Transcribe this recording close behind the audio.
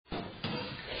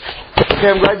Okay,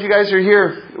 I'm glad you guys are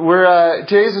here.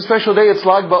 Today's a special day. It's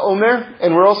Lag BaOmer,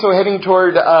 and we're also heading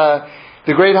toward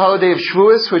the great holiday of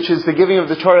Shavuos, which is the giving of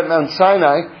the Torah at Mount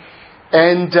Sinai.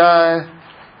 And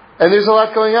there's a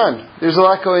lot going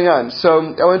on. So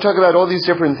I want to talk about all these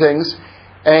different things.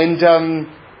 And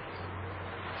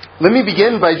let me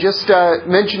begin by just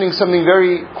mentioning something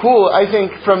very cool. I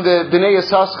think from the Bnei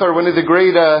Yissaschar, one of the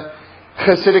great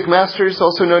Hasidic masters,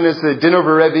 also known as the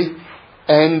Dinover Rebbe,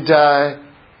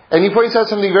 and he points out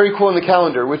something very cool in the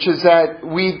calendar, which is that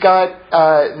we've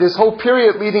got this whole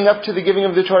period leading up to the giving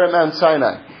of the Torah at Mount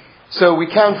Sinai. So we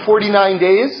count 49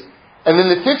 days, and then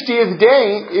the 50th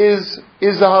day is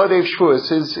the holiday of Shavuos,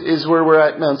 is where we're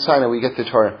at Mount Sinai. We get the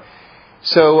Torah.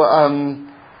 So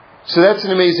that's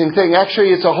an amazing thing.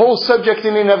 Actually, it's a whole subject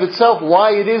in and of itself,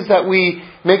 why it is that we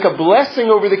make a blessing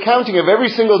over the counting of every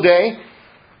single day,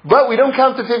 but we don't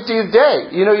count the 50th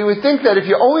day. You know, you would think that if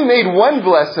you only made one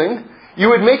blessing, you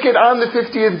would make it on the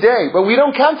 50th day. But we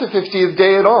don't count the 50th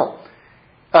day at all.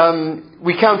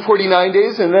 We count 49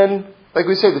 days, and then, like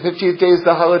we say, the 50th day is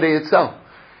the holiday itself.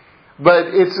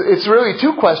 But it's really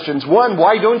two questions. One,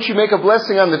 why don't you make a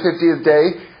blessing on the 50th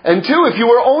day? And two, if you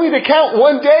were only to count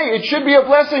one day, it should be a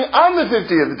blessing on the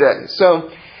 50th day.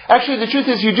 So, actually, the truth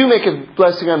is you do make a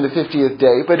blessing on the 50th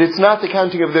day, but it's not the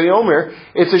counting of the Omer,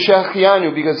 it's a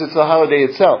Shechianu because it's the holiday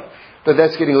itself. But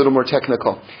that's getting a little more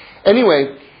technical.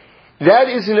 Anyway, that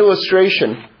is an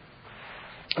illustration.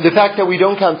 The fact that we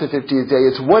don't count the 50th day,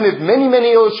 it's one of many,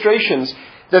 many illustrations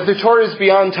that the Torah is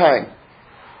beyond time.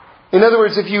 In other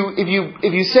words, if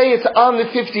you say it's on the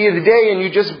 50th day and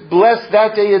you just bless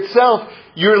that day itself,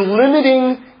 you're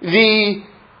limiting the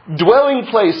dwelling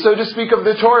place, so to speak, of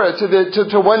the Torah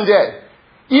to one day.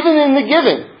 Even in the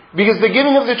giving, because the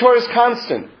giving of the Torah is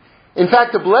constant. In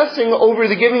fact, the blessing over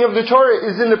the giving of the Torah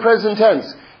is in the present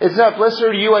tense. It's not, blessed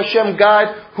are you, Hashem,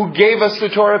 God, who gave us the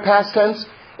Torah, past tense.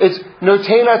 It's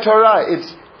Notena Torah.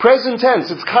 It's present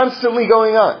tense. It's constantly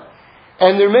going on.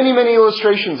 And there are many, many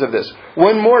illustrations of this.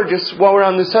 One more, just while we're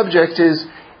on the subject, is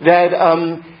that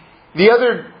the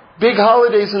other big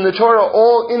holidays in the Torah,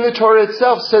 all in the Torah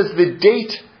itself, says the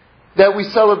date that we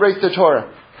celebrate the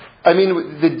Torah. I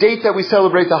mean, the date that we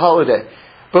celebrate the holiday.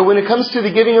 But when it comes to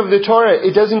the giving of the Torah,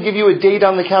 it doesn't give you a date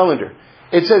on the calendar.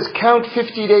 It says, count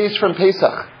 50 days from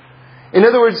Pesach. In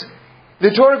other words,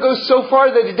 the Torah goes so far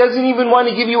that it doesn't even want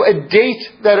to give you a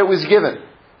date that it was given.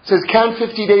 It says, count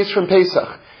 50 days from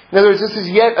Pesach. In other words, this is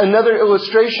yet another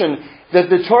illustration that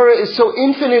the Torah is so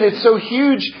infinite, it's so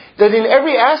huge, that in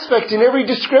every aspect, in every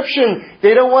description,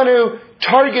 they don't want to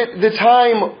target the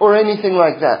time or anything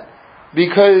like that.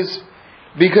 Because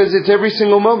it's every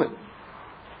single moment.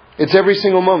 It's every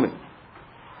single moment.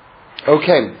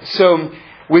 Okay, so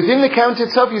within the count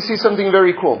itself, you see something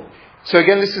very cool. So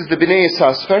again, this is the Bnei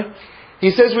Yissaschar.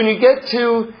 He says when you get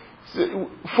to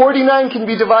 49 can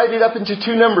be divided up into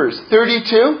two numbers,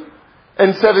 32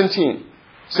 and 17.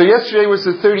 So yesterday was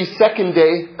the 32nd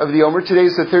day of the Omer. Today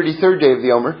is the 33rd day of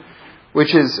the Omer,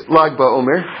 which is Lag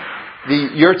BaOmer, the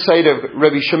yahrzeit of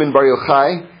Rabbi Shimon Bar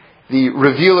Yochai, the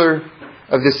revealer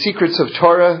of the secrets of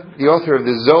Torah, the author of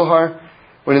the Zohar,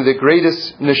 one of the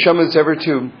greatest neshamas ever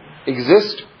to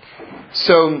exist.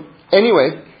 So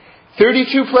anyway,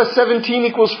 32 plus 17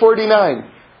 equals 49,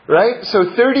 right? So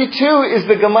 32 is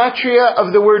the gematria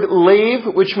of the word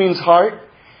leiv, which means heart,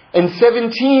 and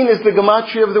 17 is the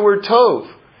gematria of the word tov.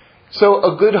 So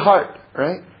a good heart,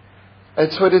 right?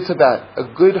 That's what it's about, a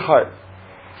good heart.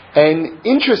 And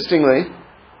interestingly,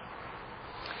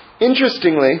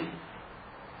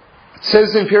 it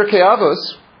says in Pirkei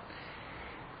Avos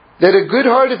that a good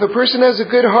heart, if a person has a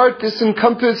good heart, this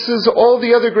encompasses all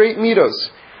the other great midos.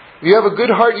 If you have a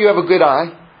good heart, you have a good eye.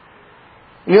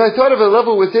 You know, I thought of a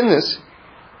level within this.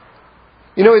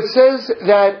 You know, it says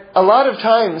that a lot of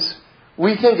times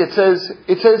we think it says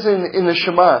in the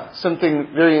Shema something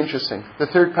very interesting. The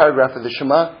third paragraph of the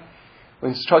Shema,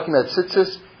 when it's talking about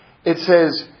tzitzis, it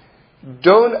says,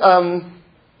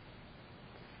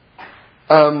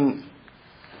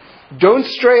 don't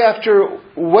stray after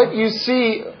what you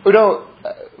see. No,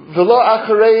 v'lo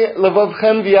acharei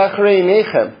levavchem v'acharei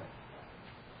einechem.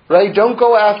 Right? Don't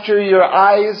go after your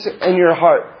eyes and your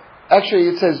heart. Actually,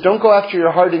 it says, don't go after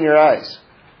your heart and your eyes.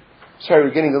 Sorry,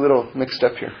 we're getting a little mixed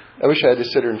up here. I wish I had a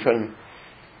sitter in front of me.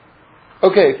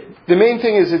 Okay, the main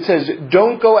thing is it says,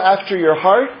 don't go after your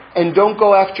heart and don't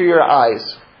go after your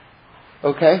eyes.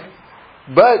 Okay?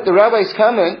 But the rabbi's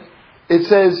comment, it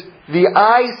says, the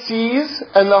eye sees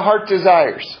and the heart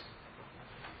desires.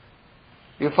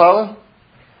 You follow?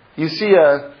 You see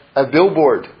a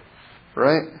billboard,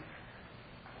 right?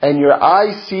 And your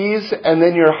eye sees and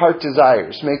then your heart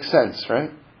desires. Makes sense,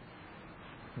 right?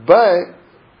 But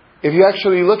if you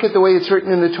actually look at the way it's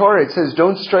written in the Torah, it says,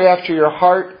 don't stray after your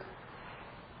heart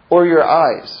or your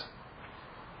eyes.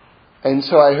 And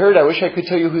so I wish I could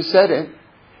tell you who said it,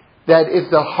 that if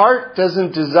the heart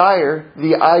doesn't desire,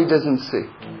 the eye doesn't see.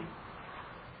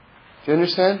 Do you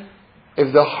understand?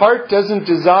 If the heart doesn't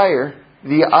desire,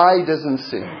 the eye doesn't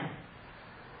see.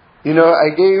 You know,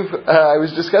 I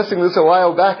was discussing this a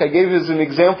while back, I gave as an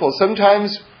example.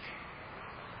 Sometimes,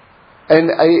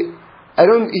 and I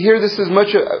don't hear this as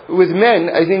much with men,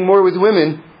 I think more with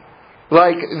women,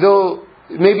 like they'll,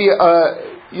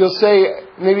 you'll say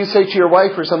to your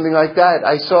wife or something like that,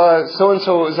 I saw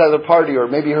so-and-so was at a party, or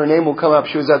maybe her name will come up,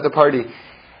 she was at the party.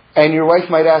 And your wife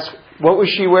might ask, what was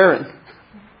she wearing?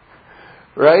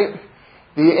 Right?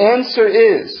 The answer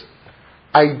is,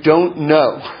 I don't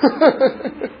know.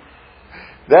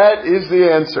 That is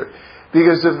the answer.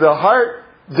 Because if the heart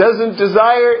doesn't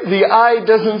desire, the eye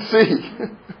doesn't see.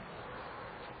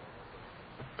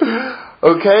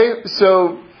 Okay?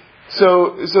 So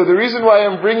the reason why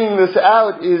I'm bringing this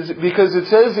out is because it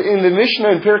says in the Mishnah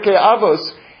in Pirkei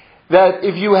Avos that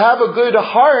if you have a good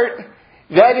heart,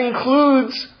 that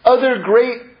includes other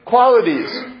great qualities.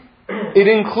 It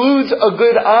includes a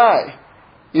good eye.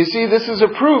 You see, this is a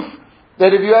proof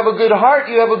that if you have a good heart,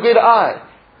 you have a good eye.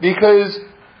 Because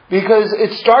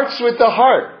it starts with the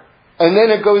heart, and then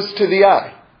it goes to the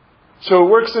eye. So it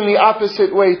works in the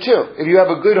opposite way too. If you have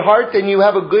a good heart, then you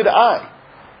have a good eye.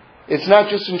 It's not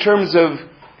just in terms of,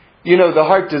 the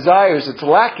heart desires, it's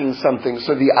lacking something,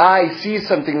 so the eye sees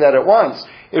something that it wants.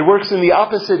 It works in the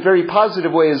opposite, very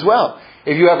positive way as well.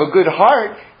 If you have a good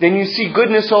heart, then you see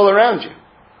goodness all around you.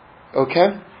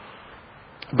 Okay?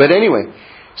 But anyway,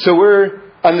 so we're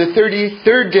on the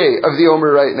 33rd day of the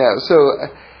Omer right now.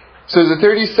 So the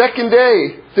 32nd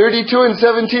day, 32 and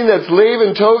 17, that's Leiv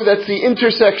and Tov, that's the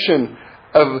intersection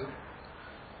of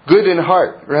good and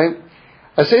heart, right?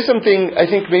 I'll say something, I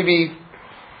think maybe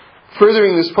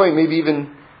furthering this point, maybe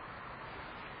even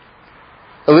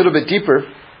a little bit deeper.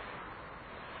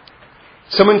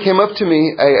 Someone came up to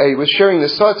me, I was sharing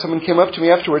this thought, someone came up to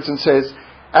me afterwards and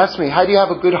asked me, how do you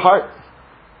have a good heart?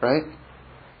 Right?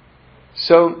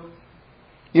 So,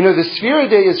 the Sphira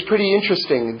day is pretty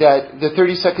interesting, that the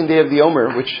 32nd day of the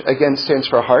Omer, which again stands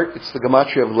for heart, it's the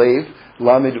gematria of Leiv,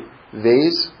 Lamed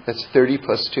Vez, that's 30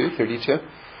 plus 2, 32.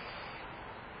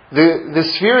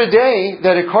 The Sphira day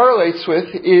that it correlates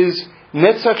with is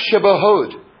Netzach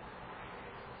Shebahod.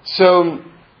 So,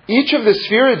 each of the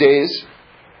Sphira days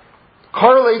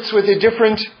correlates with a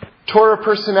different Torah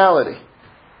personality.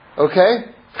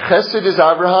 Okay? Chesed is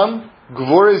Abraham,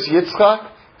 Gvor is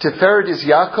Yitzchak, Tiferet is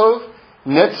Yaakov,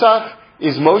 Netzach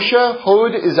is Moshe,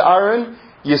 Hod is Aaron,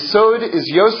 Yesod is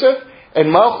Yosef,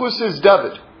 and Malchus is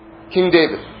David, King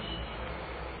David.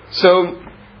 So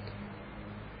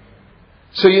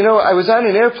I was on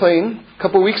an airplane a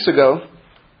couple weeks ago,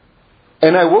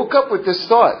 and I woke up with this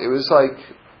thought. It was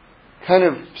kind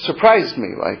of surprised me.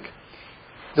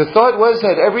 The thought was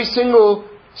that every single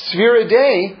Sphira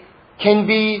day can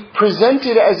be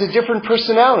presented as a different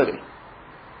personality.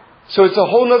 So it's a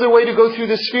whole other way to go through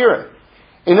the Sphira.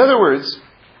 In other words,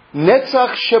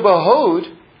 Netzach Shebahod,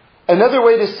 another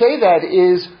way to say that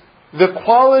is the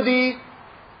quality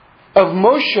of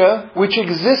Moshe which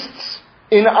exists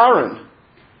in Aaron.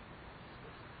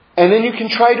 And then you can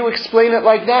try to explain it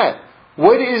like that.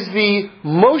 What is the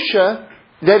Moshe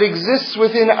that exists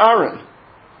within Aaron?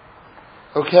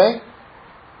 Okay?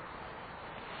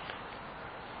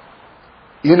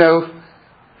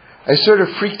 I sort of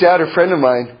freaked out a friend of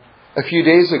mine a few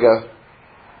days ago.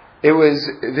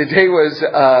 The day was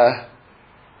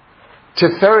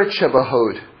Tiferet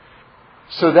Shebahod.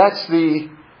 So that's the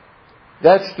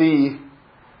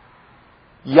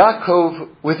Yaakov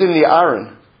within the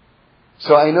Aaron.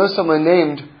 So I know someone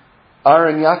named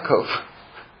Aaron Yaakov.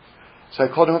 So I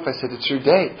called him up, I said, it's your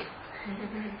day.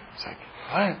 It's like,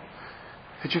 what?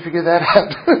 How'd you figure that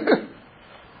out?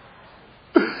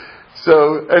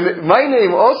 And my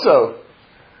name also,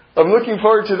 I'm looking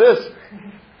forward to this.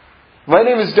 My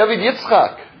name is David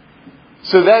Yitzchak.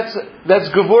 So that's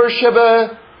Gevor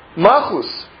Sheba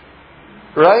Malchus.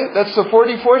 Right? That's the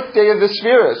 44th day of the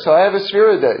Sphira. So I have a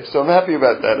Sphira day. So I'm happy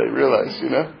about that, I realize,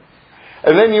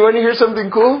 And then you want to hear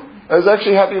something cool? I was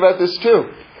actually happy about this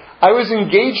too. I was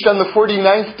engaged on the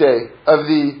 49th day of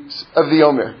the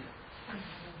Omer.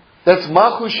 That's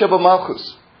Malchus Sheba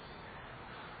Malchus.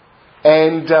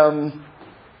 And,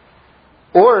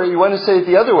 or you want to say it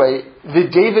the other way, the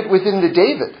David within the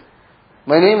David.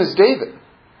 My name is David.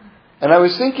 And I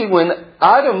was thinking, when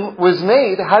Adam was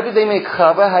made, how did they make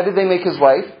Chava? How did they make his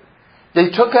wife? They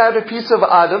took out a piece of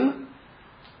Adam,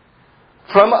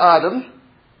 from Adam,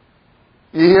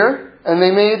 You hear? And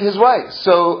they made his wife.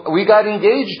 So we got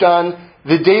engaged on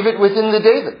the David within the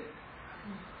David.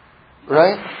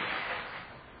 Right?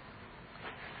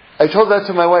 I told that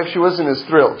to my wife. She wasn't as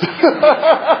thrilled.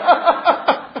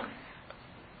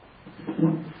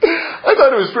 I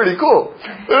thought it was pretty cool.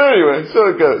 But anyway, so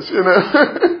it goes, you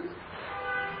know.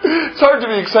 It's hard to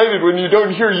be excited when you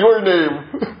don't hear your name.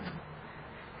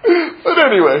 But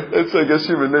anyway, that's, I guess,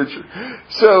 human nature.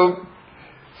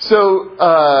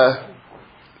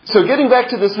 So getting back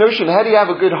to this notion, how do you have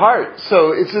a good heart?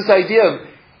 So it's this idea of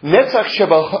Netzach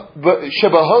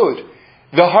Shebahod,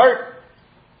 the heart,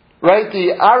 right?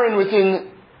 The Aaron within,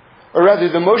 or rather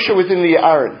the Moshe within the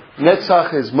Aaron.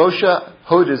 Netzach is Moshe,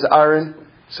 Hod is Aaron.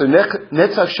 So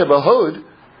Netzach Shebahod,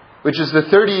 which is the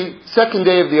 32nd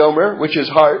day of the Omer, which is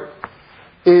heart,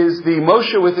 is the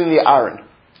Moshe within the Aaron.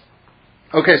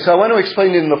 Okay, so I want to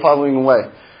explain it in the following way.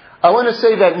 I want to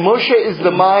say that Moshe is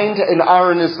the mind and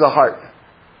Aaron is the heart.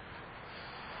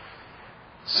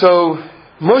 So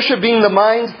Moshe being the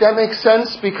mind, that makes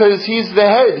sense because he's the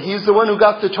head. He's the one who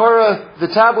got the Torah, the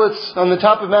tablets on the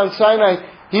top of Mount Sinai.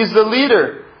 He's the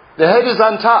leader. The head is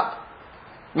on top.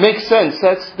 Makes sense.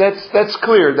 That's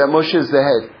clear that Moshe is the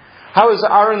head. How is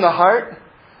Aaron the heart?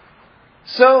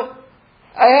 So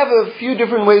I have a few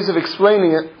different ways of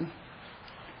explaining it.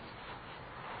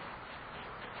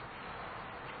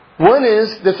 One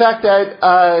is the fact that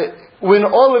when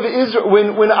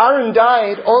Aaron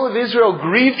died, all of Israel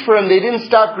grieved for him. They didn't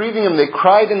stop grieving him. They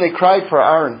cried and they cried for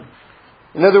Aaron.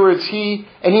 In other words, he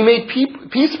made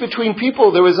peace between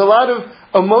people. There was a lot of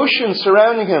emotion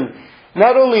surrounding him.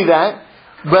 Not only that,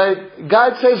 but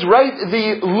God says, write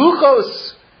the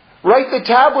luchos, write the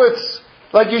tablets,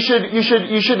 like you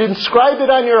should inscribe it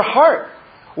on your heart.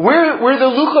 Where the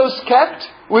luchos kept,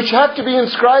 which have to be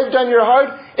inscribed on your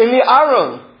heart, in the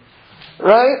Aron.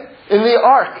 Right? In the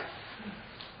ark.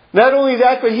 Not only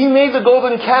that, but he made the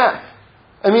golden calf.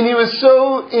 I mean, he was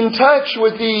so in touch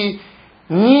with the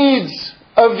needs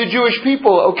of the Jewish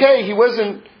people. Okay, he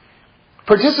wasn't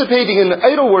participating in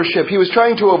idol worship. He was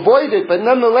trying to avoid it, but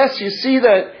nonetheless, you see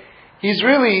that he's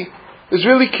really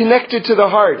connected to the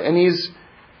heart, and he's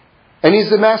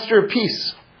the master of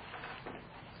peace.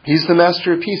 He's the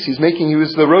master of peace. He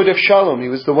was the Rodef Shalom. He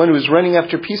was the one who was running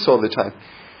after peace all the time.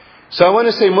 So I want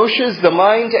to say Moshe is the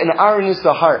mind and Aaron is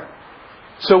the heart.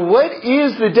 So what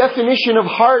is the definition of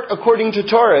heart according to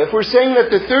Torah? If we're saying that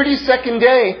the 32nd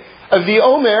day of the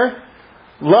Omer,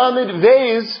 Lamed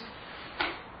Vez,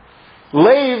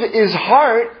 Lev is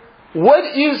heart, what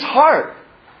is heart?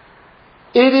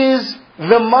 It is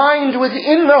the mind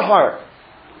within the heart.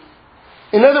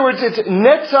 In other words, it's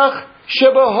Netzach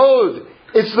Shebahod.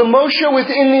 It's the Moshe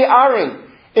within the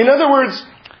Aaron. In other words,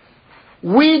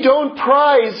 we don't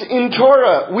prize in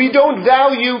Torah, we don't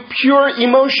value pure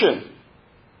emotion.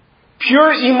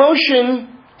 Pure emotion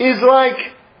is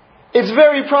it's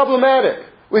very problematic.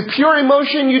 With pure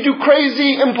emotion, you do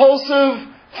crazy, impulsive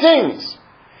things.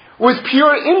 With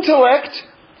pure intellect,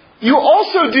 you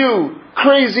also do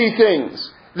crazy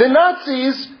things. The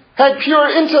Nazis had pure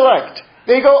intellect.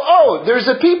 They go, oh, there's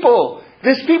a people.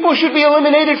 This people should be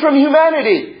eliminated from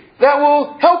humanity. That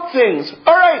will help things.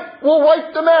 All right, we'll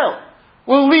wipe them out.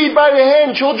 We'll lead by the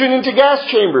hand children into gas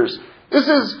chambers. This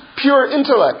is pure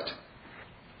intellect.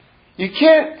 You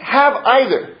can't have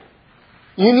either.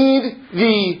 You need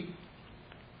the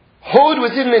Hod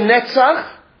within the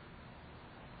Netzach,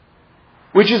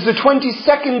 which is the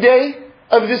 22nd day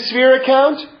of the sphere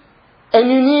account,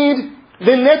 and you need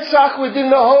the Netzach within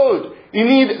the Hod. You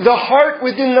need the heart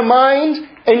within the mind,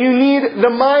 and you need the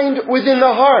mind within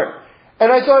the heart.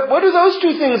 And I thought, what do those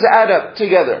two things add up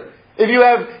together? If you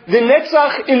have the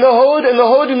Netzach in the Hod and the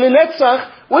Hod in the Netzach,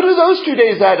 what do those 2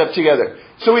 days add up together?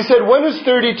 So we said one is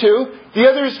 32, the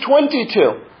other is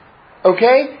 22.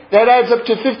 Okay? That adds up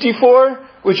to 54,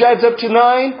 which adds up to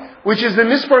 9, which is the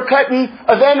Mispar Katan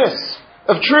of Emes,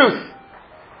 of truth.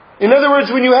 In other words,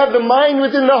 when you have the mind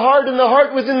within the heart and the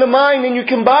heart within the mind, and you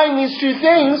combine these two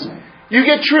things, you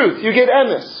get truth, you get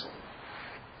Emes.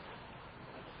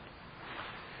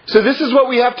 So this is what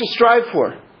we have to strive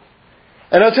for.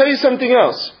 And I'll tell you something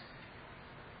else.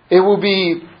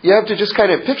 You have to just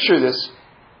kind of picture this.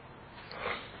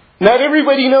 Not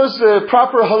everybody knows the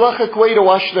proper halachic way to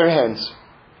wash their hands.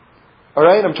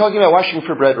 Alright? I'm talking about washing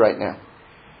for bread right now.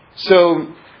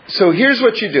 So here's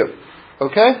what you do.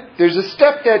 Okay? There's a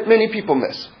step that many people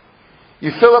miss.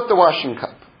 You fill up the washing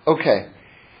cup. Okay.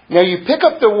 Now you pick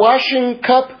up the washing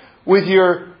cup with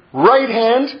your right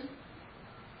hand,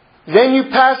 then you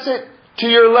pass it to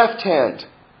your left hand.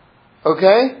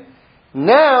 Okay?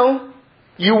 Now,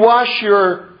 you wash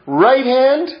your right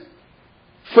hand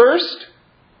first,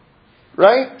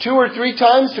 right? 2 or 3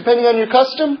 times, depending on your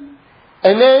custom.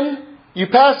 And then you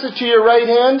pass it to your right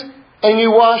hand and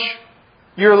you wash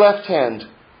your left hand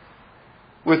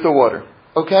with the water.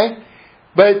 Okay?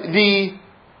 But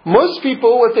most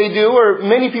people, what they do, or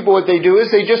many people, what they do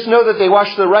is they just know that they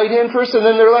wash their right hand first and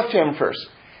then their left hand first.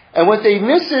 And what they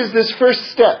miss is this first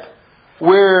step,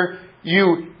 where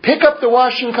you pick up the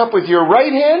washing cup with your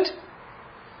right hand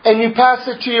and you pass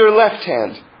it to your left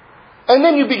hand. And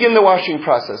then you begin the washing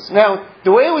process. Now,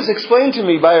 the way it was explained to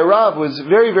me by a Rav was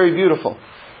very, very beautiful.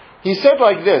 He said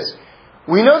like this: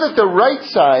 we know that the right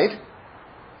side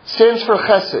stands for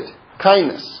chesed,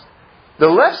 kindness. The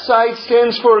left side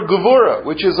stands for gevura,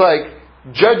 which is like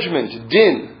judgment,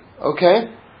 din.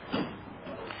 Okay?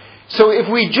 So if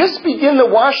we just begin the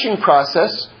washing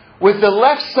process with the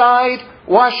left side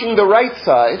washing the right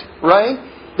side,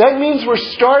 right? That means we're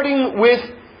starting with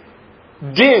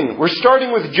din. We're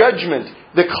starting with judgment.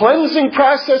 The cleansing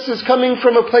process is coming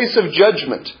from a place of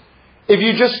judgment. If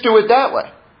you just do it that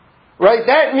way. Right?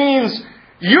 That means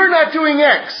you're not doing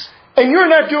X and you're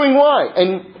not doing Y.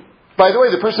 And by the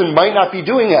way, the person might not be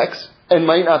doing X and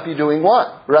might not be doing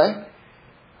Y. Right?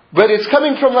 But it's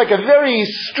coming from like a very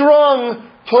strong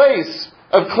place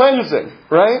of cleansing.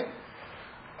 Right?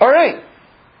 Alright.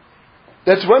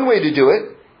 That's one way to do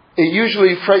it. It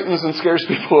usually frightens and scares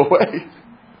people away.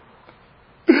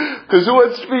 Because who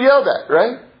wants to be yelled at,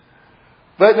 right?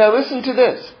 But now listen to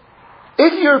this.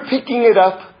 If you're picking it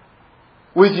up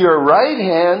with your right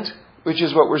hand, which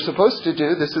is what we're supposed to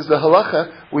do, this is the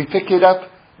halacha, we pick it up,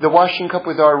 the washing cup,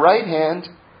 with our right hand,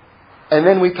 and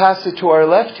then we pass it to our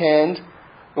left hand.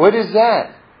 What is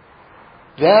that?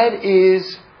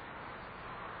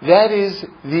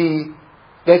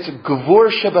 That's Gevur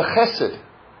Shebachesed.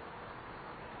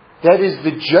 That is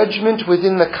the judgment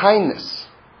within the kindness.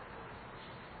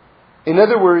 In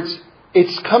other words,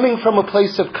 it's coming from a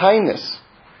place of kindness.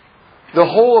 The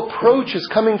whole approach is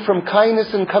coming from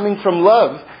kindness and coming from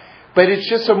love, but it's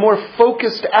just a more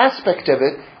focused aspect of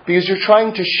it because you're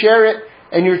trying to share it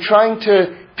and you're trying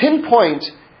to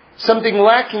pinpoint something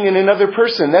lacking in another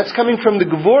person. That's coming from the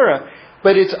Gevura,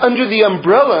 but it's under the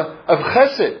umbrella of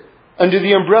Chesed, under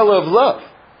the umbrella of love.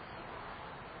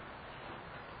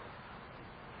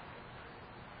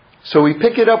 So we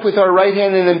pick it up with our right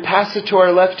hand and then pass it to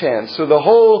our left hand. So the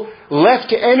whole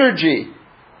left energy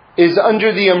is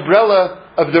under the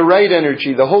umbrella of the right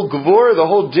energy. The whole gevur, the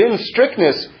whole din,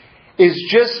 strictness, is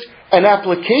just an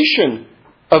application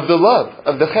of the love,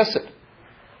 of the chesed.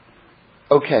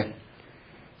 Okay.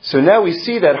 So now we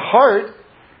see that heart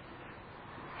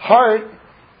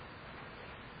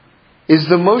is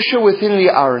the Moshe within the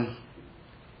Aaron.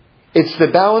 It's the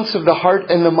balance of the heart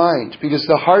and the mind, because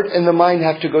the heart and the mind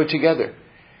have to go together.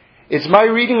 It's my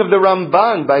reading of the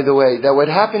Ramban, by the way, that what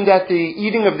happened at the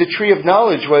eating of the tree of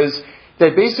knowledge was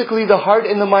that basically the heart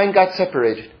and the mind got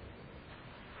separated.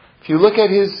 If you look at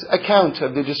his account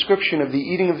of the description of the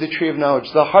eating of the tree of knowledge,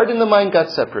 the heart and the mind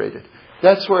got separated.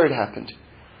 That's where it happened.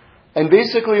 And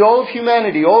basically all of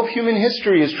humanity, all of human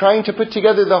history is trying to put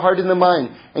together the heart and the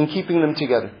mind and keeping them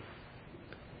together.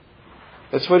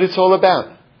 That's what it's all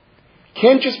about.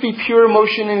 Can't just be pure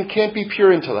emotion and it can't be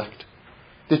pure intellect.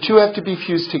 The two have to be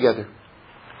fused together.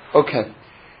 Okay.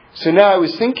 So now I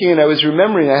was thinking and I was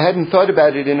remembering, I hadn't thought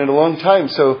about it in a long time.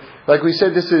 So, like we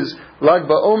said, this is Lag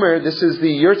BaOmer, this is the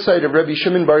yurtzeit of Rabbi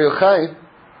Shimon Bar Yochai.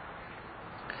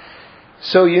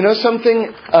 So, you know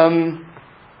something?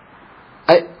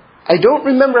 I don't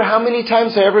remember how many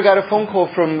times I ever got a phone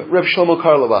call from Reb Shlomo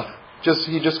Karlebach.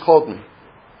 He just called me.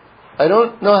 I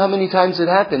don't know how many times it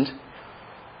happened.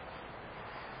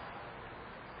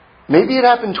 Maybe it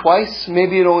happened twice,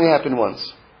 maybe it only happened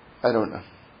once. I don't know.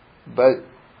 But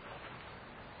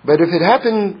if it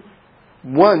happened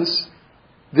once,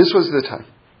 this was the time.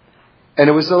 And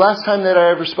it was the last time that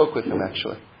I ever spoke with him,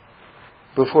 actually.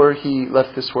 Before he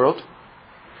left this world.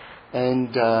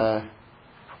 And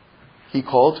he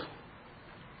called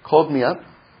me up,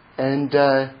 and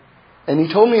he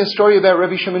told me a story about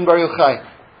Rabbi Shimon Bar Yochai.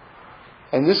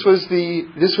 And this was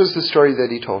the story that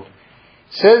he told.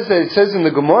 It says in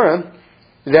the Gemara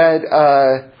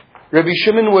that Rabbi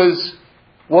Shimon was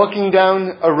walking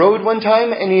down a road one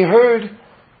time and he heard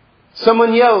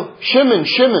someone yell, "Shimon,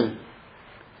 Shimon."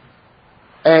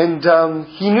 And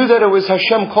he knew that it was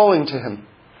Hashem calling to him.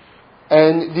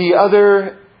 And the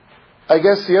other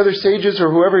sages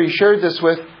or whoever he shared this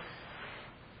with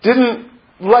didn't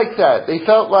like that. They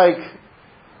felt like,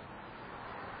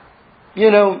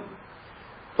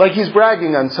 like he's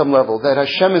bragging on some level, that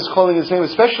Hashem is calling his name.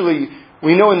 Especially,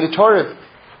 we know in the Torah,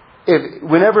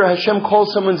 whenever Hashem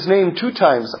calls someone's name 2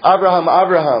 times, Abraham,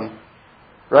 Abraham,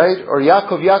 right? Or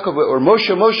Yaakov, Yaakov, or Moshe,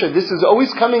 Moshe. This is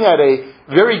always coming at a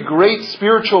very great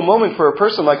spiritual moment for a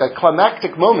person, like a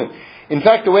climactic moment. In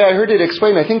fact, the way I heard it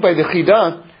explained, I think by the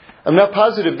Chida, I'm not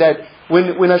positive, that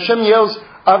when Hashem yells,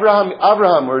 Abraham,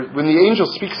 Abraham, or when the angel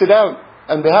speaks it out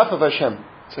on behalf of Hashem,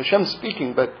 it's Hashem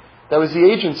speaking, but that was the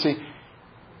agency,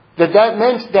 that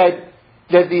meant that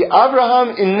the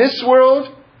Abraham in this world,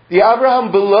 the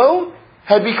Abraham below,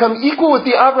 had become equal with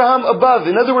the Abraham above.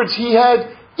 In other words, he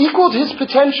had equaled his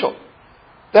potential.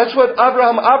 That's what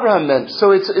Abraham meant.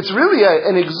 So it's really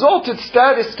an exalted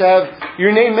status to have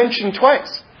your name mentioned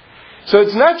twice. So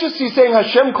it's not just he's saying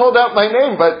Hashem called out my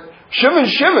name, but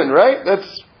Shimon, right?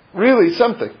 That's really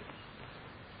something.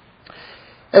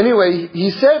 Anyway,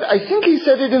 I think he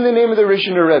said it in the name of the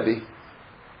Rishon Rebbe.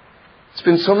 It's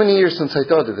been so many years since I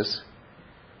thought of this.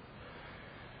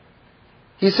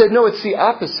 He said, no, it's the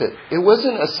opposite. It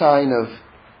wasn't a sign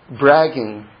of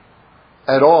bragging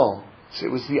at all. It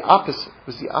was the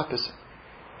opposite.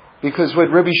 Because what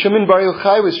Rabbi Shimon Bar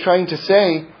Yochai was trying to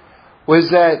say was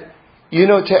that,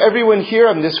 to everyone here,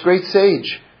 I'm this great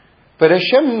sage. But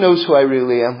Hashem knows who I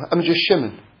really am. I'm just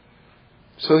Shimon.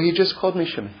 So he just called me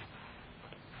Shimon.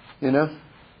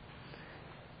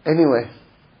 Anyway.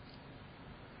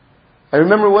 I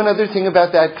remember one other thing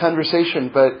about that conversation,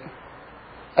 but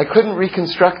I couldn't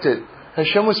reconstruct it.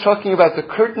 Hashem was talking about the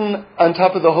curtain on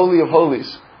top of the Holy of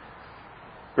Holies.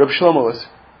 Reb Shlomo was.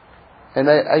 And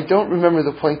I don't remember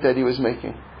the point that he was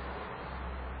making.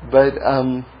 But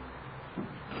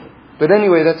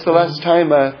anyway, that's the last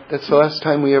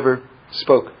time we ever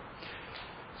spoke.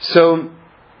 So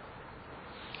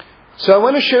I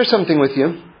want to share something with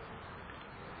you.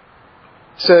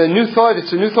 It's a new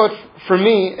thought for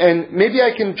me, and maybe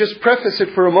I can just preface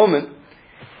it for a moment.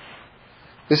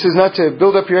 This is not to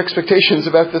build up your expectations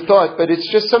about the thought, but it's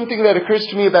just something that occurs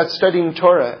to me about studying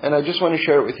Torah, and I just want to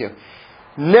share it with you.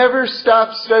 Never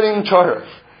stop studying Torah.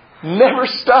 Never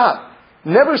stop.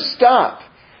 Never stop.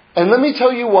 And let me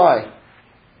tell you why.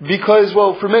 Because,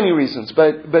 for many reasons,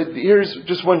 but here's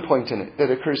just one point in it that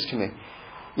occurs to me.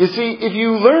 You see, if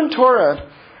you learn Torah,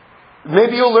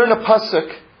 maybe you'll learn a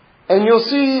pasuk, and you'll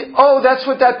see, that's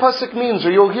what that pasuk means,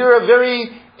 or you'll hear a very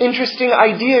interesting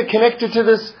idea connected to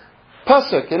this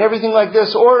pasuk and everything like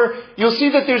this, or you'll see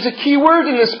that there's a key word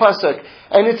in this pasuk,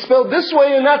 and it's spelled this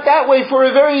way and not that way for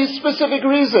a very specific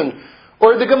reason,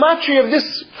 or the gematria of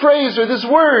this phrase or this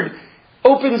word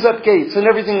opens up gates and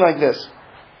everything like this.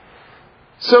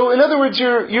 So, in other words,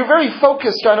 you're very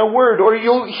focused on a word, or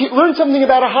you'll learn something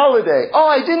about a holiday.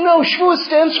 I didn't know Shavuos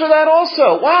stands for that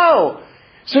also. Wow!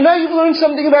 So now you've learned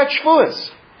something about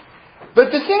Shavuos.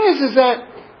 But the thing is that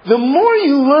the more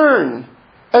you learn,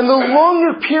 and the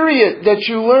longer period that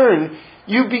you learn,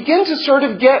 you begin to sort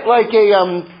of get like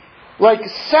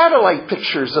satellite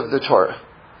pictures of the Torah.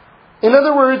 In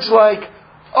other words,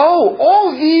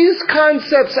 all these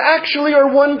concepts actually are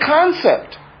one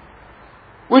concept,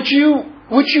 which you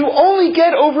only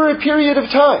get over a period of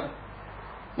time.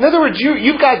 In other words,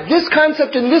 you've got this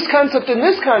concept and this concept and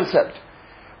this concept,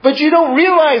 but you don't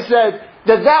realize that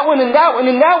one and that one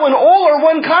and that one all are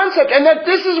one concept, and that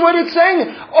this is what it's saying.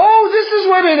 This is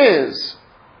what it is.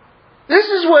 This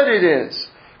is what it is.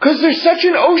 Because there's such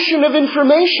an ocean of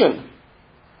information.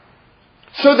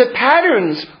 So the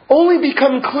patterns only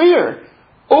become clear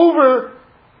over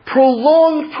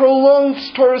prolonged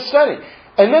Torah study.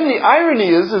 And then the irony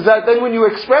is that then when you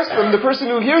express them, the person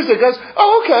who hears it goes,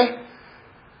 okay.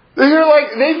 They feel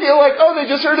like, they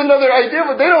just heard another idea,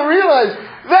 but they don't realize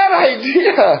that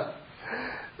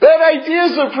idea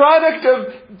is a product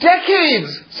of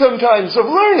decades, sometimes, of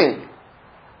learning.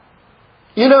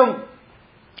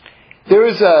 There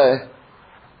was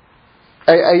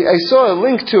I saw a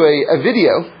link to a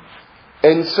video,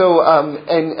 and so,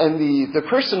 and the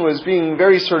person was being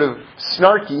very sort of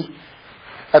snarky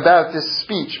about this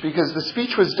speech, because the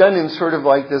speech was done in sort of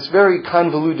like this very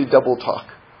convoluted double talk,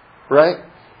 right?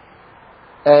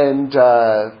 And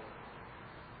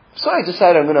so I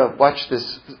decided I'm going to watch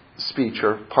this speech,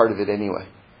 or part of it anyway.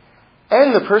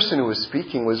 And the person who was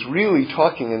speaking was really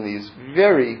talking in these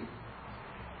very,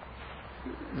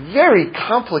 very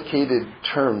complicated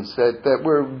terms that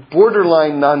were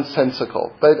borderline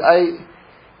nonsensical. But I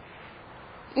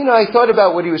thought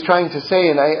about what he was trying to say,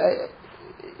 and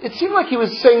it seemed like he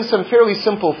was saying some fairly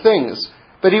simple things,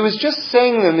 but he was just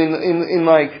saying them in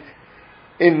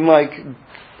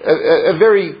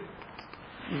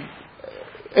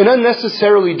an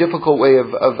unnecessarily difficult way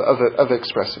of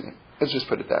expressing it. Let's just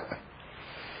put it that way.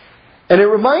 And it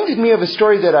reminded me of a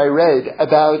story that I read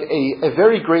about a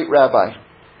very great rabbi.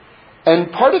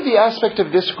 And part of the aspect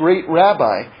of this great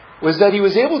rabbi was that he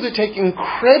was able to take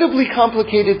incredibly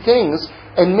complicated things,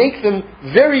 and make them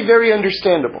very, very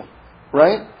understandable,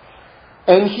 right?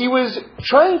 And he was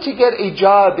trying to get a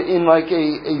job in like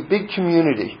a big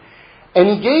community. And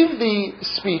he gave the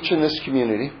speech in this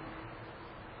community.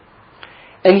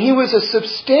 And he was a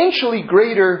substantially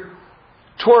greater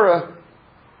Torah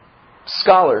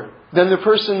scholar than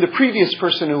the previous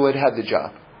person who had had the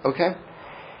job. Okay?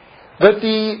 But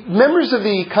the members of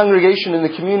the congregation in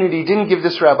the community didn't give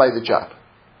this rabbi the job.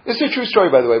 It's a true story,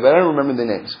 by the way, but I don't remember the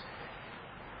names.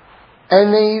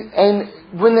 And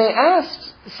when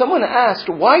someone asked,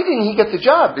 why didn't he get the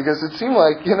job? Because it seemed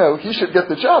like, he should get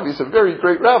the job. He's a very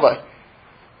great rabbi.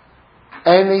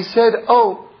 And they said,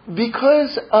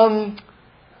 because,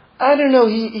 I don't know,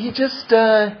 he just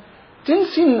didn't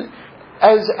seem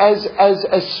as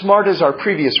smart as our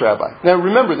previous rabbi. Now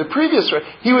remember,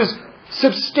 he was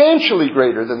substantially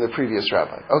greater than the previous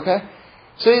rabbi, okay?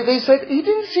 So they said, he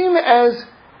didn't seem as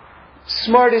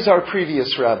smart as our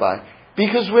previous rabbi.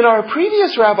 Because when our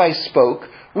previous rabbi spoke,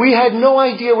 we had no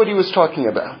idea what he was talking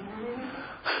about.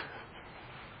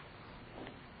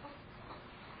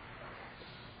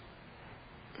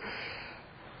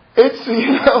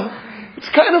 It's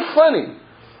kind of funny.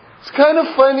 It's kind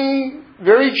of funny,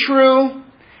 very true.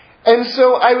 And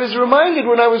so I was reminded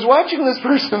when I was watching this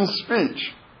person's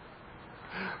speech,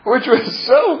 which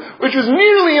was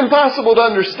nearly impossible to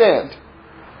understand.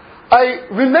 I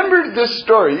remembered this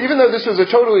story, even though this was a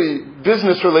totally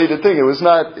business-related thing. It was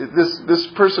not, this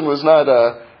person was not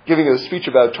giving a speech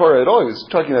about Torah at all. He was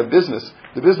talking about business,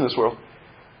 the business world.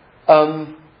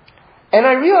 And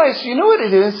I realized, you know what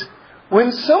it is?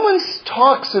 When someone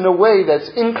talks in a way that's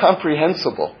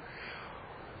incomprehensible,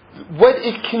 what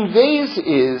it conveys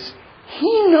is,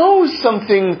 he knows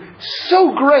something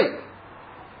so great.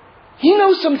 He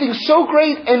knows something so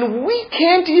great, and we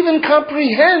can't even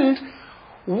comprehend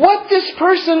what this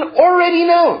person already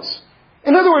knows.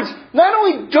 In other words, not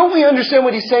only don't we understand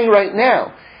what he's saying right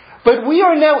now, but we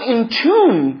are now in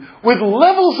tune with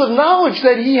levels of knowledge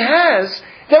that he has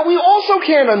that we also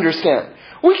can't understand.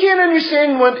 We can't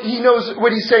understand what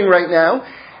he's saying right now,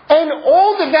 and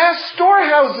all the vast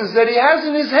storehouses that he has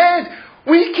in his head,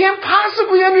 we can't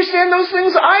possibly understand those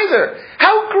things either.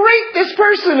 How great this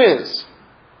person is!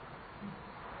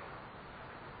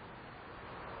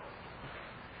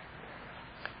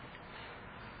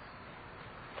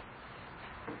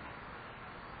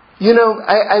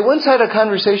 I once had a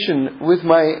conversation with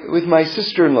my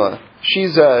sister-in-law.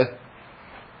 She's a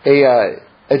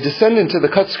descendant of the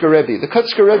Kotzker Rebbe. The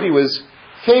Kotzker Rebbe was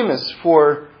famous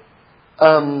for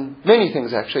many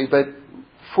things, actually, but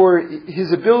for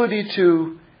his ability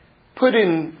to put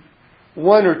in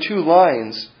one or two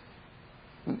lines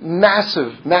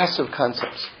massive, massive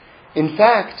concepts. In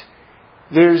fact,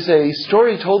 there's a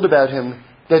story told about him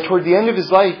that toward the end of his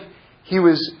life, he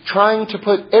was trying to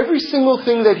put every single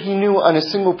thing that he knew on a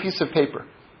single piece of paper.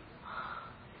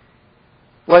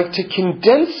 Like to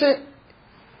condense it.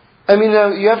 I mean, now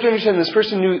you have to understand, this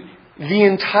person knew the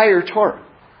entire Torah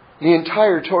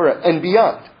and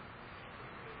beyond.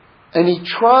 And he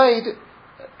tried,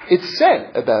 it's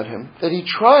said about him, that he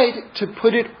tried to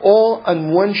put it all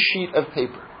on one sheet of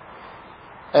paper.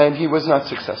 And he was not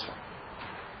successful.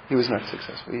 He was not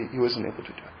successful. He wasn't able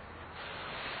to do it.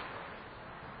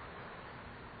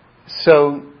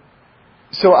 So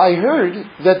I heard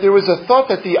that there was a thought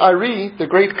that the Ari, the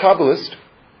great Kabbalist,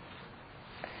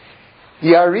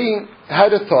 the Ari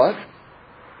had a thought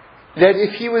that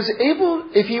if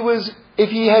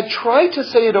he had tried to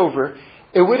say it over,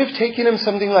 it would have taken him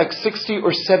something like 60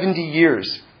 or 70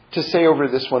 years to say over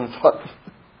this one thought.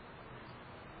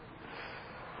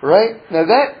 Right? Now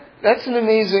that's an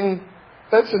amazing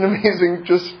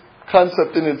just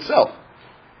concept in itself.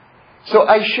 So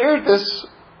I shared this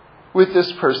with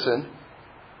this person,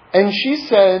 and she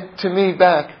said to me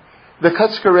back, the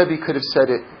Kotzker Rebbe could have said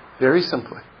it very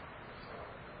simply.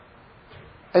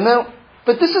 And now,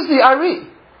 but this is the Ari.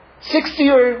 60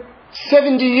 or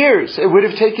 70 years it would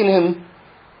have taken him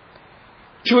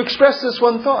to express this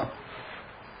one thought.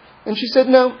 And she said,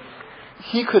 no,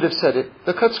 he could have said it,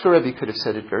 the Kotzker Rebbe could have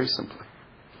said it very simply.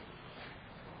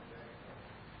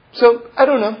 So, I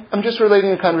don't know, I'm just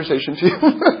relating a conversation to you.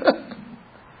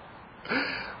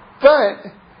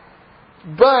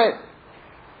 But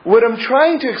what I'm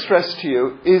trying to express to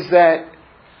you is that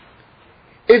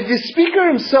if the speaker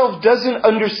himself doesn't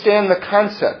understand the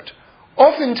concept,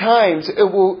 oftentimes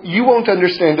you won't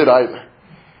understand it either.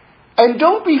 And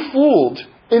don't be fooled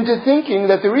into thinking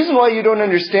that the reason why you don't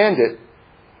understand it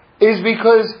is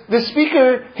because the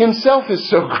speaker himself is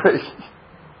so great.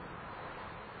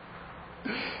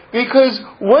 Because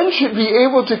one should be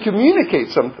able to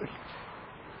communicate something,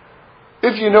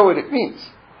 if you know what it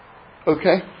means.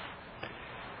 Okay?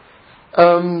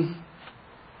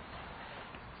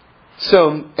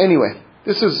 So, anyway,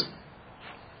 this is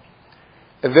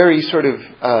a very sort of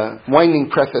winding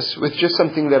preface with just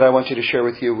something that I wanted to share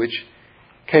with you, which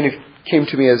kind of came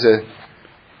to me as a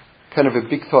kind of a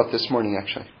big thought this morning,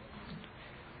 actually.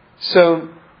 So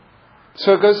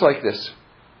it goes like this.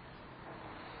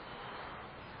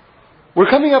 We're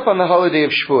coming up on the holiday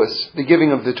of Shavuos, the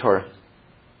giving of the Torah.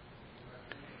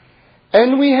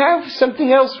 And we have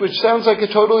something else which sounds like a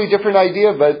totally different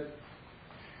idea, but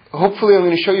hopefully I'm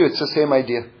going to show you it's the same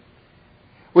idea,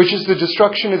 which is the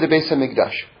destruction of the Beis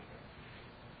HaMikdash.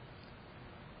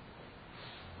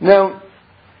 Now,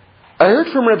 I heard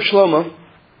from Reb Shlomo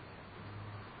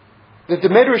that the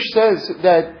Medrash says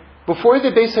that before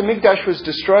the Beis HaMikdash was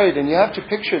destroyed, and you have to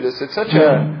picture this, it's such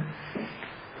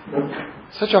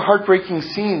a heartbreaking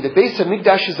scene. The Beis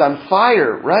HaMikdash is on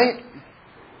fire, right?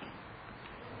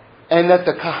 And that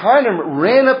the Kahanim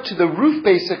ran up to the roof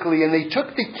basically, and they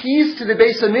took the keys to the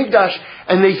Beis HaMikdash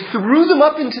and they threw them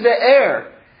up into the air.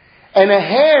 And a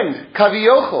hand,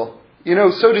 kaviyochel,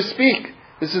 so to speak,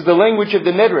 this is the language of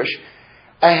the Medrash,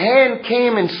 a hand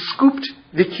came and scooped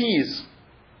the keys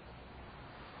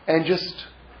and just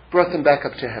brought them back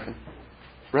up to heaven.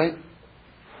 Right?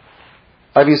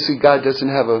 Obviously God doesn't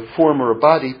have a form or a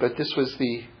body, but this was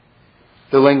the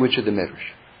language of the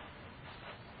Medrash.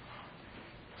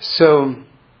 So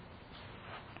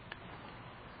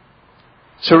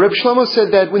Reb Shlomo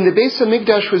said that when the Beis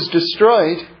HaMikdash was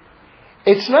destroyed,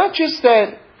 it's not just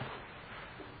that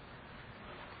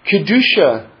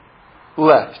Kedusha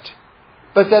left,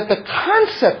 but that the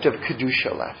concept of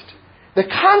Kedusha left. The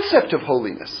concept of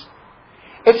holiness.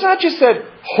 It's not just that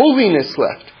holiness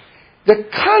left. The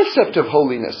concept of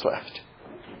holiness left.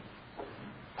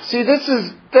 See, this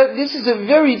is a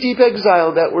very deep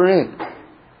exile that we're in.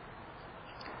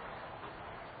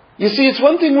 You see, it's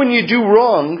one thing when you do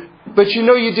wrong, but you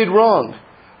know you did wrong.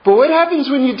 But what happens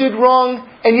when you did wrong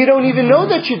and you don't even know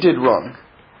that you did wrong?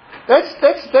 That's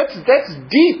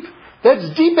deep. That's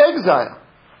deep exile.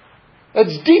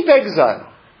 That's deep exile.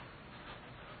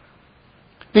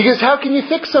 Because how can you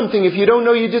fix something if you don't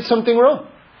know you did something wrong?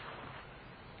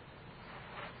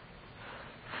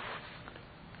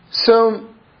 So,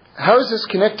 how is this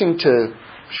connecting to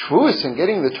Shavuos and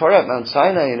getting the Torah at Mount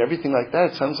Sinai and everything like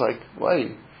that? It sounds like, what, are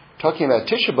you talking about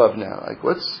Tisha B'Av now? Like,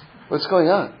 what's going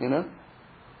on,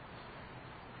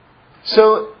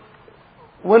 So,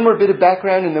 one more bit of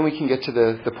background and then we can get to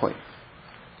the point.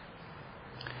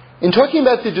 In talking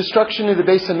about the destruction of the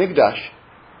Beis HaMikdash,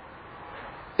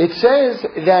 it says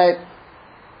that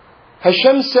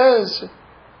Hashem says,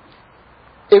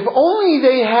 if only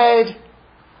they had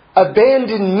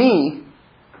abandoned me,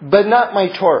 but not my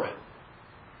Torah.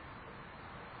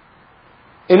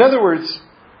 In other words,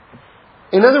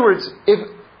 if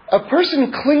a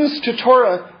person clings to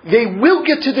Torah, they will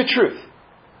get to the truth.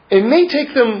 It may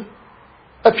take them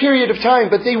a period of time,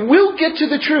 but they will get to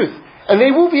the truth. And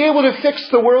they will be able to fix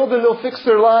the world and they'll fix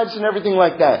their lives and everything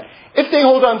like that, if they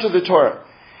hold on to the Torah.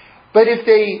 But if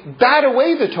they bat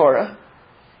away the Torah,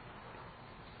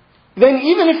 then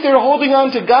even if they're holding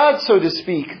on to God, so to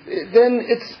speak, then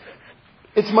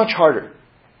it's much harder.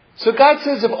 So God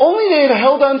says, if only they had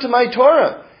held on to my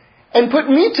Torah and put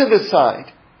me to the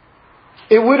side,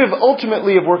 it would have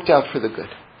ultimately have worked out for the good.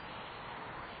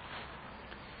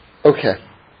 Okay.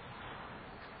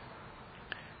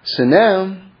 So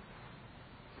now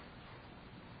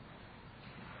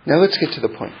let's get to the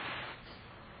point.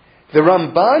 The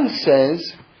Ramban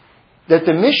says that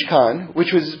the Mishkan,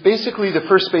 which was basically the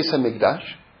first Beis HaMikdash,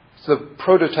 it's the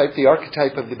prototype, the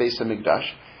archetype of the Beis HaMikdash.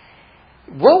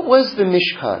 What was the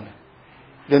Mishkan?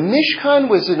 The Mishkan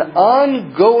was an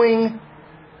ongoing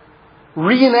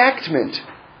reenactment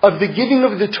of the giving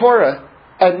of the Torah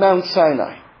at Mount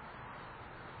Sinai.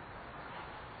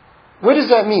 What does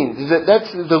that mean?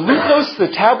 That's the Luchos, the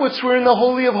tablets were in the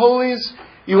Holy of Holies.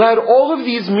 You had all of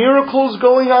these miracles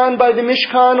going on by the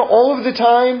Mishkan all of the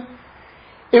time.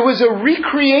 It was a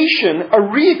recreation, a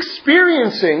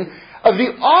re-experiencing of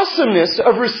the awesomeness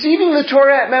of receiving the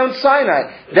Torah at Mount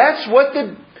Sinai. That's what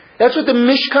the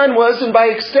Mishkan was, and by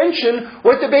extension,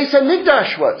 what the Beis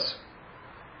HaMikdash was.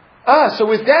 So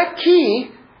with that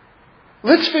key,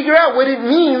 let's figure out what it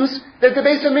means that the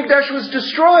Beis HaMikdash was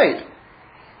destroyed.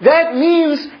 That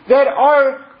means that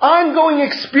our ongoing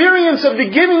experience of the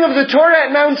giving of the Torah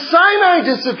at Mount Sinai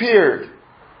disappeared.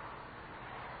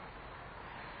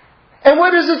 And what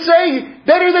does it say?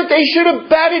 Better that they should have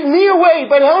batted me away,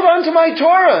 but held on to my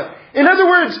Torah. In other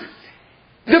words,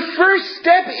 the first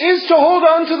step is to hold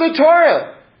on to the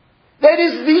Torah. That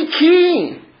is the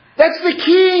key. That's the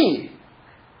key.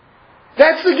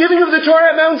 That's the giving of the Torah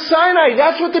at Mount Sinai.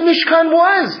 That's what the Mishkan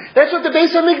was. That's what the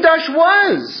Beis HaMikdash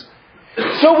was.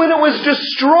 So when it was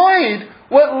destroyed,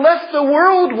 what left the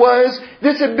world was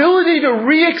this ability to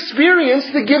re-experience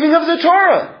the giving of the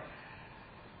Torah,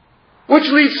 which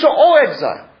leads to all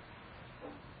exile.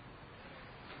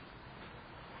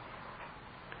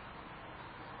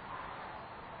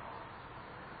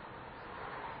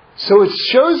 So it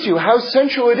shows you how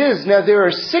central it is. Now there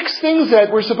are 6 things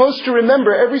that we're supposed to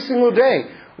remember every single day.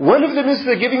 One of them is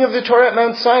the giving of the Torah at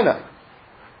Mount Sinai.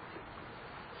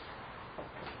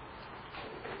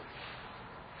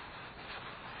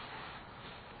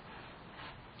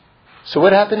 So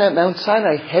what happened at Mount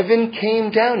Sinai? Heaven came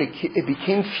down. It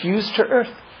became fused to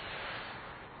earth.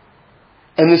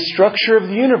 And the structure of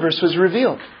the universe was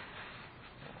revealed.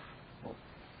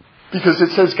 Because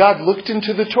it says God looked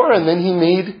into the Torah and then He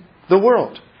made the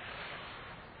world.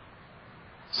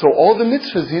 So all the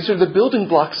mitzvahs, these are the building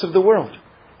blocks of the world.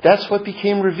 That's what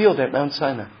became revealed at Mount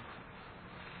Sinai.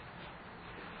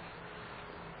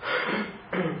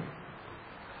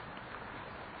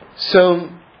 So,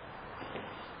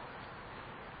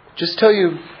 just tell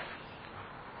you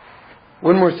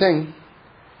one more thing.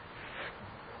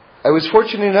 I was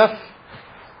fortunate enough.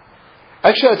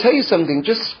 Actually, I'll tell you something,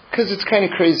 just because it's kind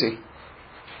of crazy.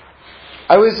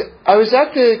 I was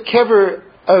at the kever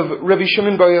of Rabbi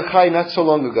Shimon Bar Yochai not so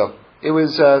long ago. It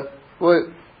was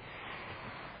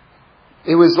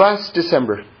last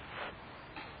December.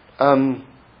 And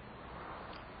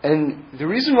the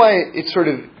reason why it sort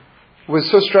of was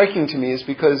so striking to me is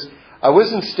because I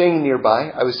wasn't staying nearby.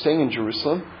 I was staying in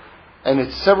Jerusalem, and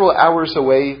it's several hours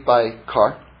away by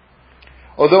car.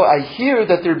 Although I hear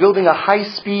that they're building a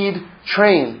high-speed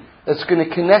train that's going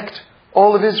to connect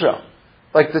all of Israel,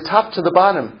 like the top to the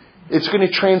bottom. It's going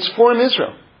to transform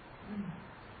Israel.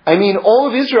 I mean, all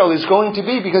of Israel is going to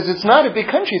be, because it's not a big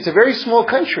country, it's a very small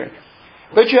country.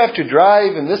 But you have to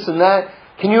drive and this and that.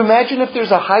 Can you imagine if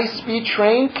there's a high-speed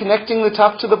train connecting the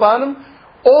top to the bottom?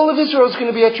 All of Israel is going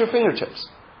to be at your fingertips.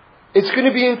 It's going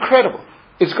to be incredible.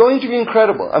 It's going to be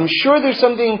incredible. I'm sure there's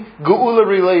something Geula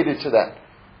related to that.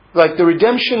 Like the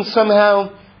redemption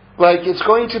somehow, like it's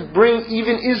going to bring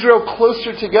even Israel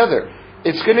closer together.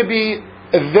 It's going to be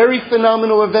a very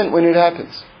phenomenal event when it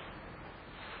happens.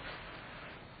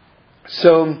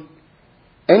 So,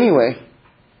 anyway,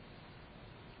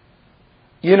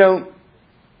 you know,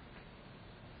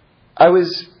 I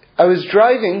was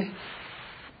driving,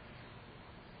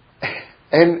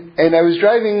 and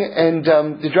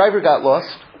the driver got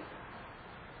lost.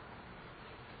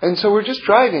 And so we're just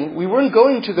driving. We weren't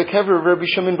going to the kever of Rabbi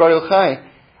Shimon Bar Yochai.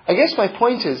 I guess my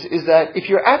point is that if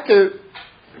you're at the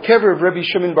kever of Rabbi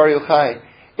Shimon Bar Yochai,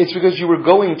 it's because you were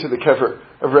going to the kever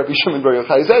of Rabbi Shimon Bar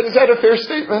Yochai. Is that a fair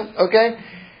statement? Okay?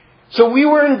 So we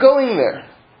weren't going there.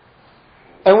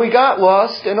 And we got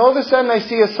lost, and all of a sudden I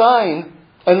see a sign,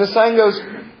 and the sign goes,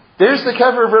 there's the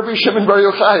kever of Rabbi Shimon Bar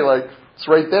Yochai, like, it's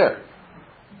right there.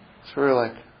 So we're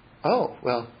like, oh,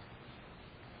 well,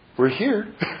 we're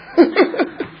here.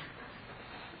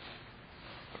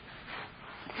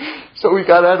 So we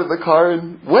got out of the car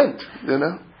and went, you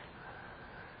know.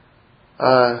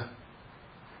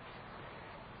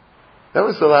 That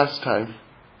was the last time.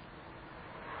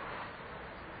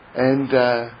 And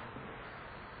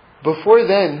before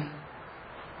then,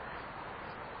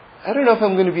 I don't know if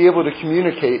I'm going to be able to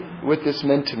communicate what this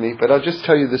meant to me, but I'll just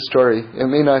tell you the story. It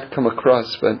may not come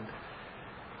across, but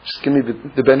just give me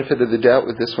the benefit of the doubt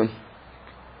with this one.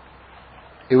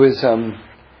 It was,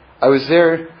 I was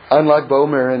there on Lag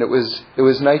BaOmer, and it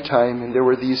was nighttime, and there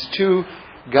were these 2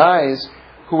 guys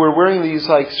who were wearing these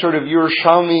like sort of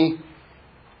Yerushalmi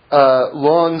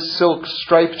long silk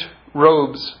striped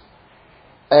robes,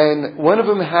 and one of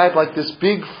them had like this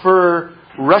big fur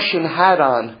Russian hat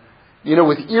on, you know,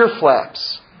 with ear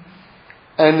flaps.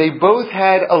 And they both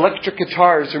had electric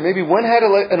guitars, or maybe one had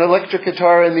an electric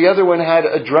guitar and the other one had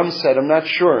a drum set, I'm not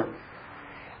sure.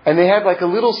 And they had like a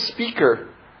little speaker,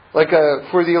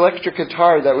 for the electric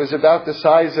guitar that was about the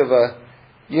size of a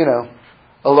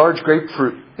large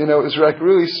grapefruit. You know, it was like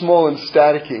really small and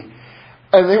staticky.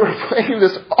 And they were playing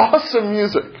this awesome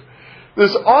music,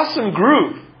 this awesome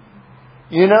groove,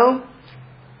 you know?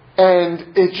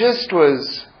 And it just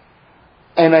was,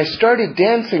 and I started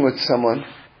dancing with someone,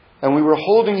 and we were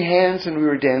holding hands and we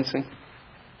were dancing.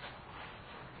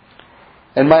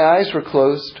 And my eyes were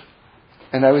closed,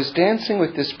 and I was dancing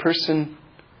with this person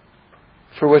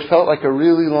for what felt like a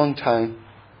really long time.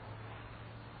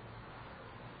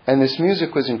 And this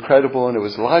music was incredible, and it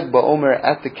was Lag BaOmer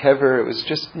at the kever. It was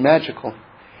just magical.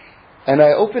 And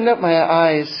I opened up my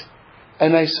eyes,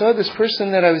 and I saw this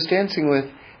person that I was dancing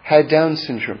with had Down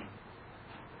syndrome.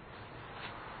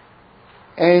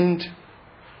 And,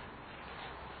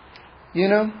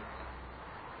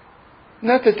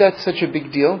 not that that's such a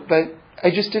big deal, but I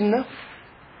just didn't know.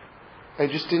 I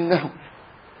just didn't know.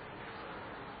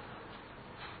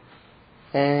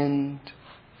 And,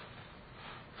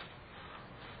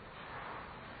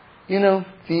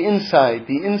 the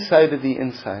inside of the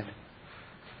inside.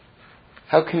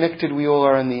 How connected we all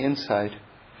are on the inside.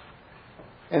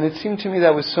 And it seemed to me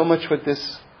that was so much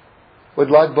what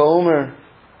Lag BaOmer,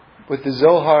 what the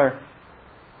Zohar,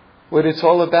 what it's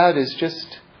all about is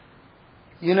just,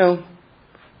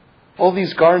 all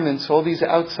these garments, all these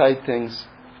outside things.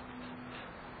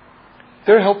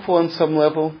 They're helpful on some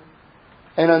level,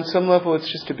 and on some level it's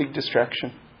just a big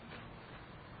distraction.